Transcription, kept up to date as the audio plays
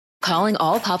Calling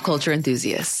all pop culture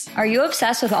enthusiasts. Are you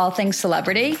obsessed with all things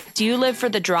celebrity? Do you live for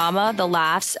the drama, the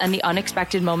laughs, and the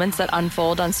unexpected moments that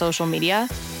unfold on social media?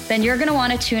 Then you're going to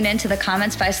want to tune in to the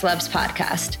Comments by Celebs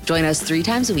podcast. Join us 3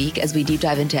 times a week as we deep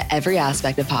dive into every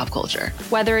aspect of pop culture.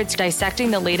 Whether it's dissecting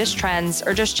the latest trends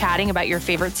or just chatting about your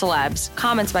favorite celebs,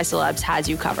 Comments by Celebs has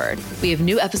you covered. We have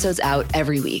new episodes out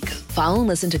every week. Follow and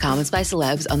listen to Comments by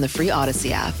Celebs on the free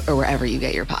Odyssey app or wherever you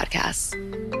get your podcasts.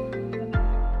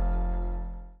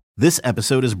 This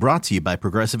episode is brought to you by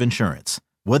Progressive Insurance.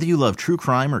 Whether you love true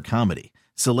crime or comedy,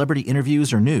 celebrity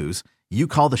interviews or news, you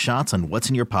call the shots on what's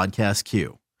in your podcast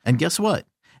queue. And guess what?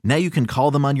 Now you can call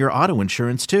them on your auto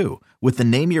insurance too with the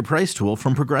Name Your Price tool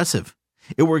from Progressive.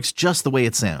 It works just the way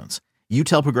it sounds. You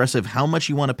tell Progressive how much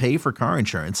you want to pay for car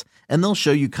insurance, and they'll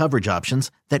show you coverage options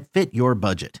that fit your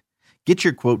budget. Get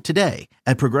your quote today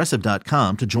at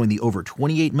Progressive.com to join the over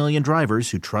 28 million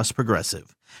drivers who trust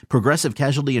Progressive. Progressive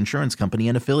Casualty Insurance Company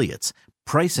and Affiliates.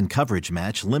 Price and coverage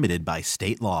match limited by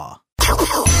state law.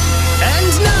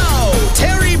 And now,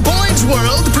 Terry Boyd's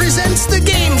World presents the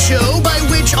game show by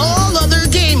which all other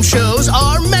game shows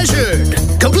are measured.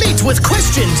 Complete with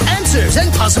questions, answers,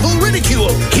 and possible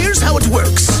ridicule. Here's how it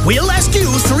works. We'll ask you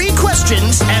 3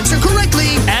 questions, answer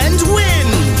correctly, and win.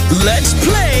 Let's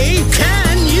play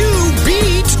Can You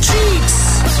Beat Jeetz?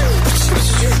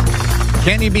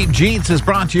 Can You Beat Jeetz is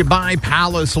brought to you by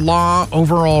Palace Law.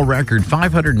 Overall record,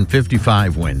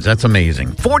 555 wins. That's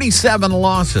amazing. 47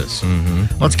 losses.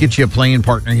 Let's get you a playing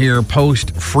partner here.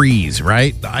 Post-freeze,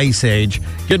 right? The Ice Age.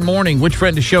 Good morning. Which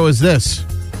friend of the show is this?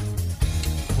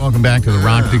 Welcome back to the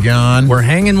Roctagon. We're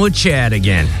hanging with Chad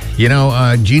again. You know,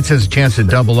 Jeetz has a chance to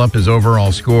double up his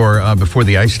overall score. Before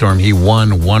the ice storm, he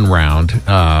won 1 round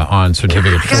on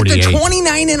certificate 48. I got the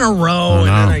 29 in a row. And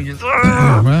then I just,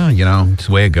 well, you know, it's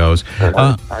the way it goes.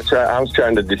 I was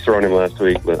trying to dethrone him last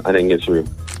week, but I didn't get through.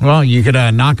 Well, you could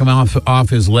knock him off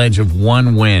his ledge of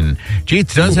 1 win.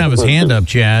 Jeetz does have his hand up,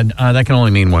 Chad. That can only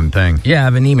mean one thing. Yeah, I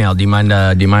have an email. Do you mind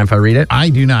if I read it?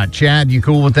 I do not. Chad, you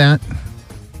cool with that?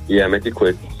 Yeah, make it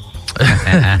quick.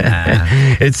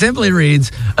 It simply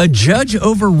reads, a judge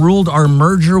overruled our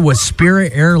merger with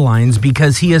Spirit Airlines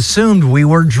because he assumed we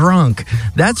were drunk.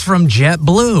 That's from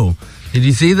JetBlue. Did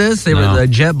you see this? They were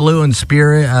JetBlue and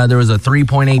Spirit. There was a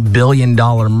 $3.8 billion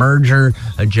merger.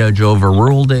 A judge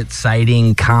overruled it,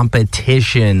 citing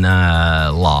competition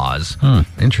laws.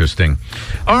 Interesting.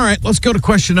 All right, let's go to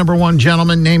question number 1,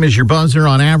 gentlemen. Name is your buzzer.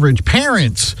 On average,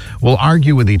 parents will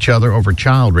argue with each other over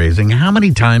child raising how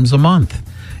many times a month?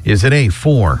 Is it A,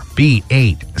 4, B,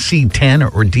 8, C, 10,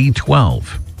 or D,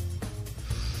 12?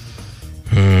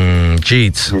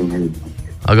 Jeetz.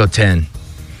 I'll go 10.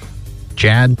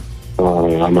 Chad?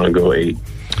 I'm going to go 8.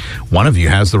 One of you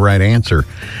has the right answer.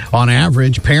 On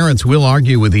average, parents will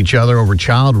argue with each other over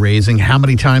child raising how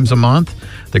many times a month?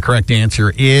 The correct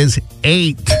answer is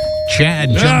 8. Chad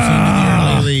jumps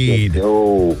into the early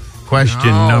lead.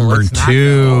 Question number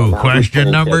 2.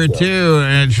 Question number 2.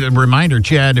 And a reminder,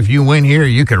 Chad, if you win here,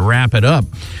 you can wrap it up.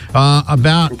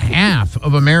 About half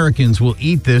of Americans will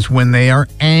eat this when they are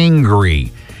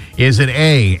angry. Is it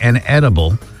A, an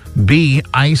edible, B,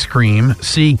 ice cream,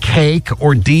 C, cake,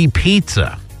 or D,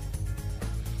 pizza?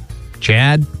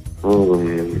 Chad?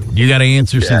 You got to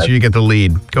answer since you get the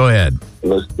lead. Go ahead.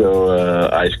 Let's go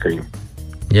ice cream.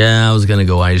 Yeah, I was going to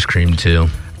go ice cream, too.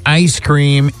 Ice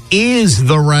cream is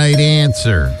the right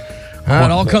answer.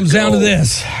 It all comes down to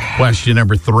this. Question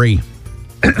number 3.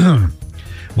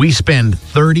 We spend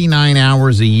 39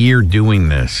 hours a year doing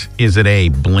this. Is it A,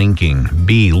 blinking,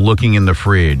 B, looking in the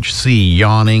fridge, C,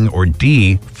 yawning, or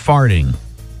D, farting?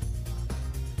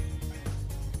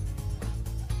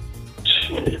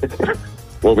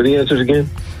 What were the answers again?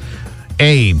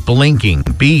 A, blinking,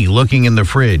 B, looking in the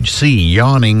fridge, C,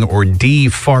 yawning, or D,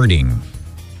 farting?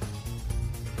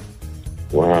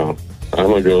 Wow. I'm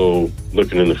going to go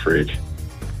looking in the fridge.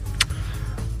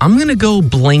 I'm going to go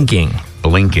blinking.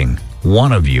 Blinking.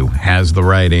 One of you has the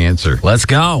right answer. Let's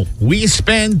go. We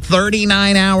spend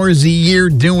 39 hours a year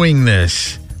doing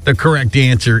this. The correct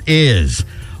answer is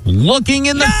looking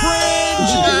in the fridge.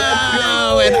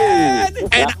 Oh,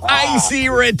 an icy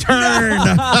return.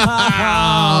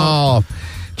 Oh.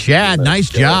 Chad, nice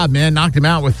job, man. Knocked him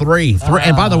out with 3.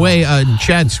 And by the way,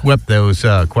 Chad swept those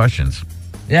questions.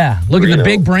 Yeah, look at the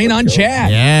big brain on Chad.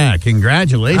 Yeah,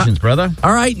 congratulations, brother.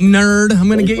 All right, nerd. I'm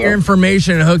going to get your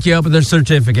information and hook you up with a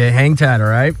certificate. Hang tight, all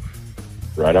right?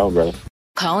 Right on, brother.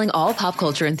 Calling all pop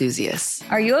culture enthusiasts.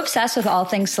 Are you obsessed with all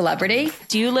things celebrity?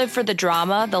 Do you live for the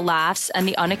drama, the laughs, and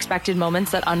the unexpected moments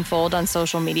that unfold on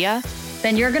social media?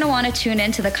 Then you're going to want to tune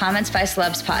in to the Comments by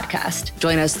Celebs podcast.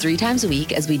 Join us 3 times a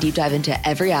week as we deep dive into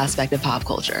every aspect of pop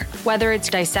culture. Whether it's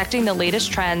dissecting the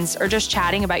latest trends or just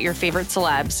chatting about your favorite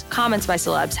celebs, Comments by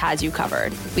Celebs has you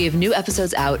covered. We have new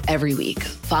episodes out every week.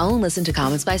 Follow and listen to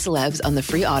Comments by Celebs on the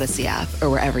free Odyssey app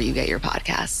or wherever you get your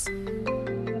podcasts.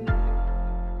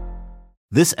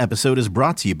 This episode is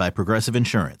brought to you by Progressive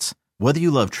Insurance. Whether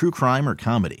you love true crime or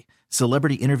comedy,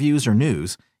 celebrity interviews or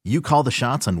news, you call the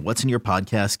shots on what's in your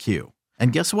podcast queue.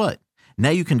 And guess what? Now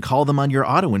you can call them on your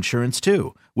auto insurance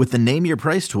too with the Name Your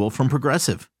Price tool from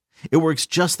Progressive. It works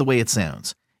just the way it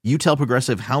sounds. You tell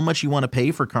Progressive how much you want to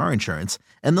pay for car insurance,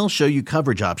 and they'll show you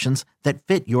coverage options that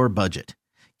fit your budget.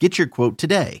 Get your quote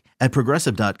today at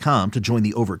Progressive.com to join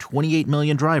the over 28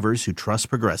 million drivers who trust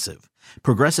Progressive.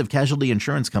 Progressive Casualty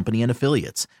Insurance Company and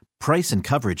Affiliates. Price and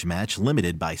coverage match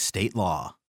limited by state law.